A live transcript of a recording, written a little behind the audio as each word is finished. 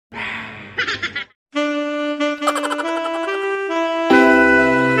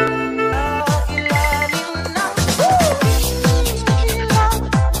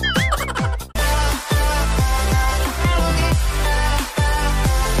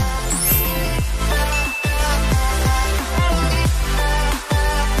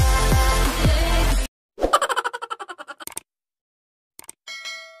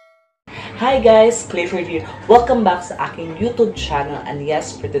Hi guys! Clifford here. Welcome back sa aking YouTube channel, and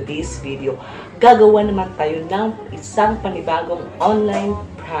yes, for today's video, gagawa naman tayo ng isang panibagong online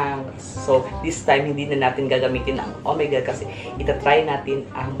pranks. So, this time, hindi na natin gagamitin ang Omega kasi itatry natin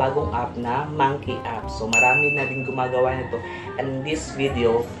ang bagong app na Monkey app. So, marami na din gumagawa nito. And this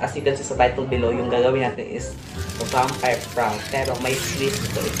video, as you can see sa title below, yung gagawin natin is vampire prank. Pero may twist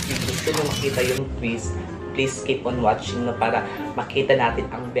ito. If gusto nyo makita yung twist, please keep on watching no, para makita natin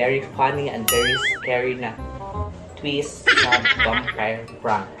ang very funny and very scary na twist sa vampire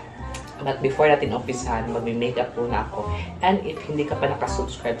prank. But before natin umpisahan, mag-makeup muna ako. And if hindi ka pa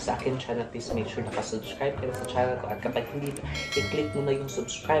nakasubscribe sa akin channel, please make sure nakasubscribe ka sa channel ko. At kapag hindi, i-click mo na yung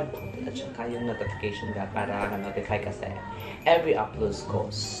subscribe button at saka yung notification ka para na-notify ka sa every upload ko.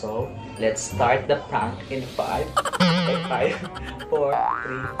 So, let's start the prank in 5, 4, 3,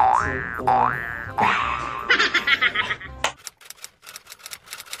 2, 1.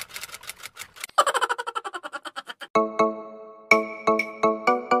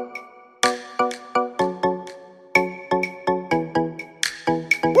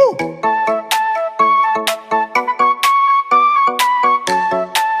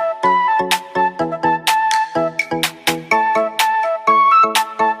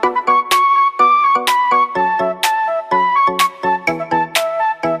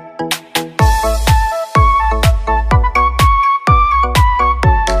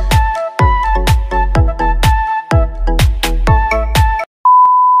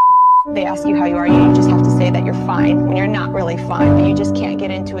 They ask you how you are, you just have to say that you're fine when you're not really fine, but you just can't get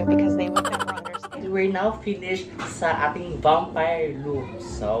into it because they would never understand. We're now finished sa ating vampire look.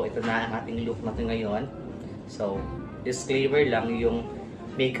 So, ito na ang ating look natin ngayon. So, disclaimer lang, yung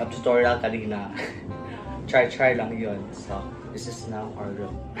makeup tutorial kanina. Char-char lang yun. So, this is now our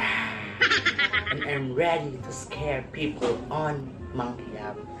look. And I'm ready to scare people on Monkey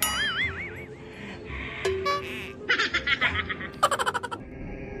app.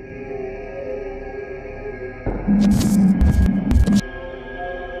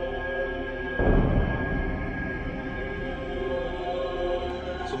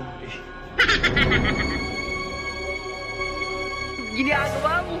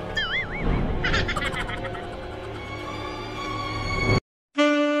 Ginagawa mo!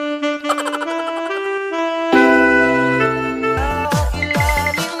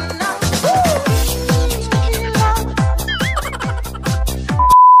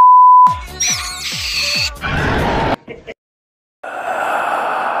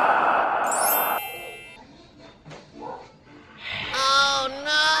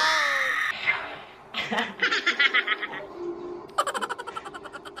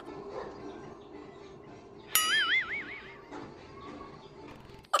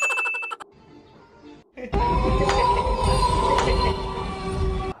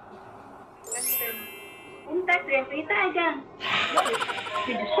 Punta, frita aja.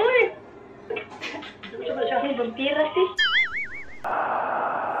 Uy! Coba siya akong vampira sih.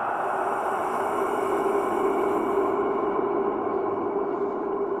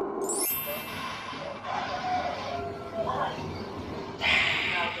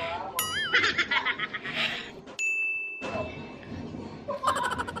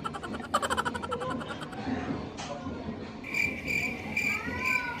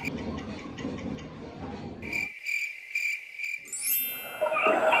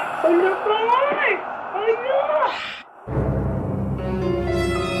 Ano ko?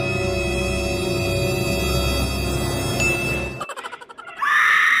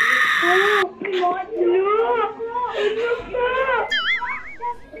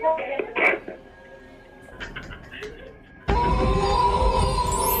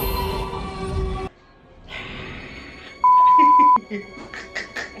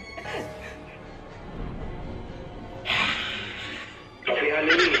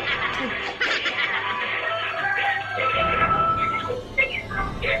 Ano?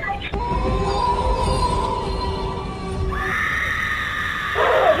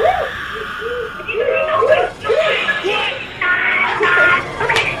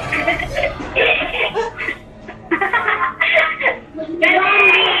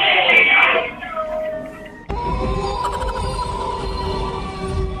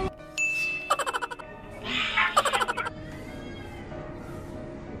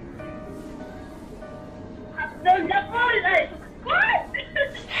 Jakol! Ay! What?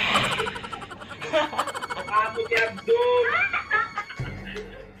 Ako si Abdul!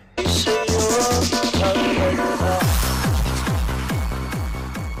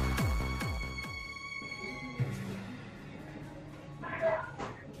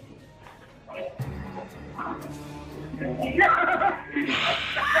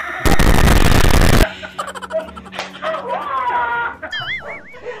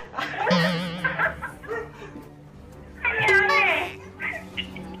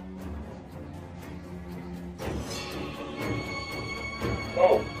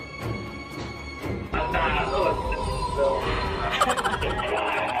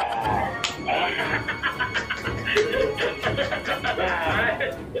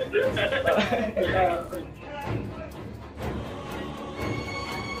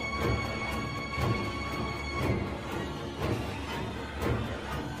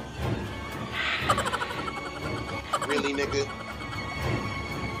 Really, nigga?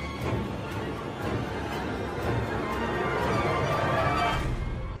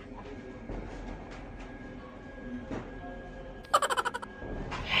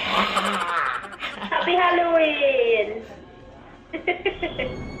 Happy Halloween!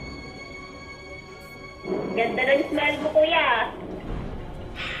 Ganda ng smell mo, kuya.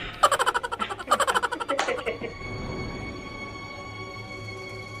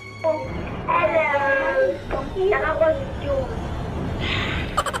 Oh, hello! Naka-costume.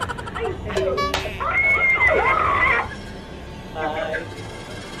 Ay, Hi.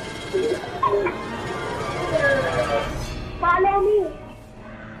 follow me.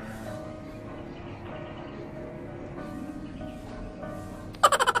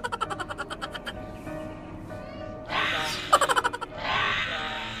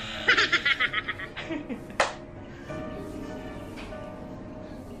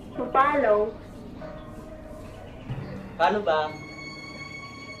 Follow. Paano ba?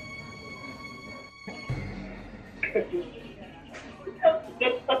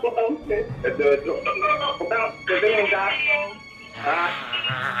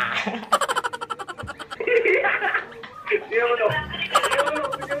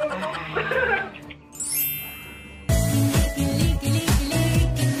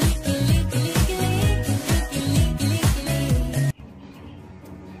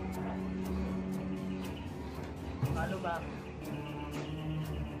 Paano ba?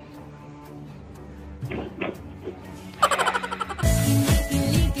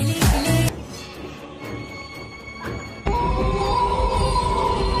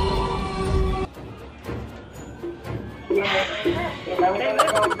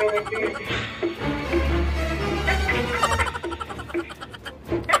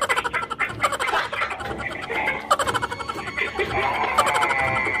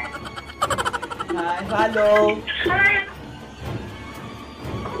 Hi, follow.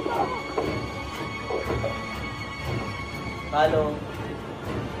 Follow.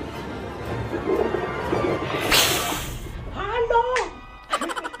 Hello.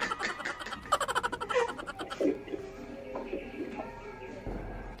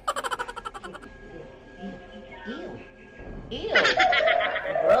 Ew.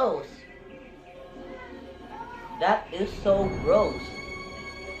 Gross. That is so gross.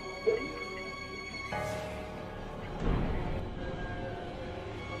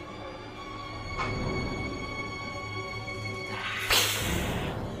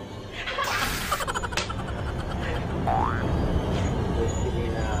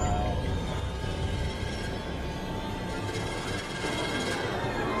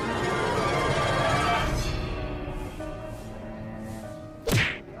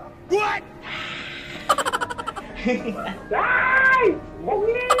 What? Ay!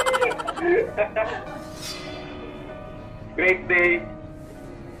 Great day.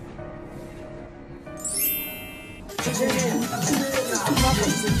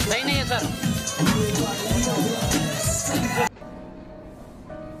 Sa'yo na yan, sir.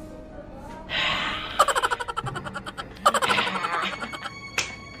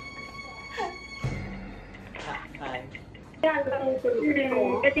 Hi.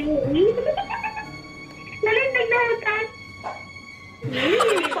 Kasi nalintag na hutan.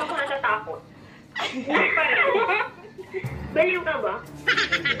 Hindi pa ako natatakot. Baliw ka ba?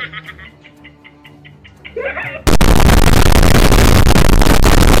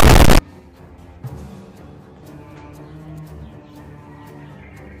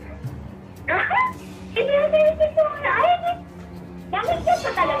 Ito na. Ay, gamit ka pa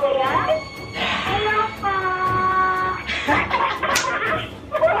talaga yan? Ayaw ka.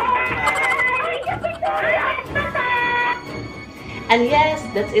 And yes,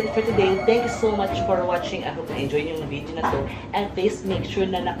 that's it for today. Thank you so much for watching. I hope na-enjoy yung video na to. And please make sure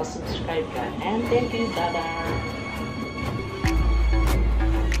na nakasubscribe ka. And thank you. Bye-bye.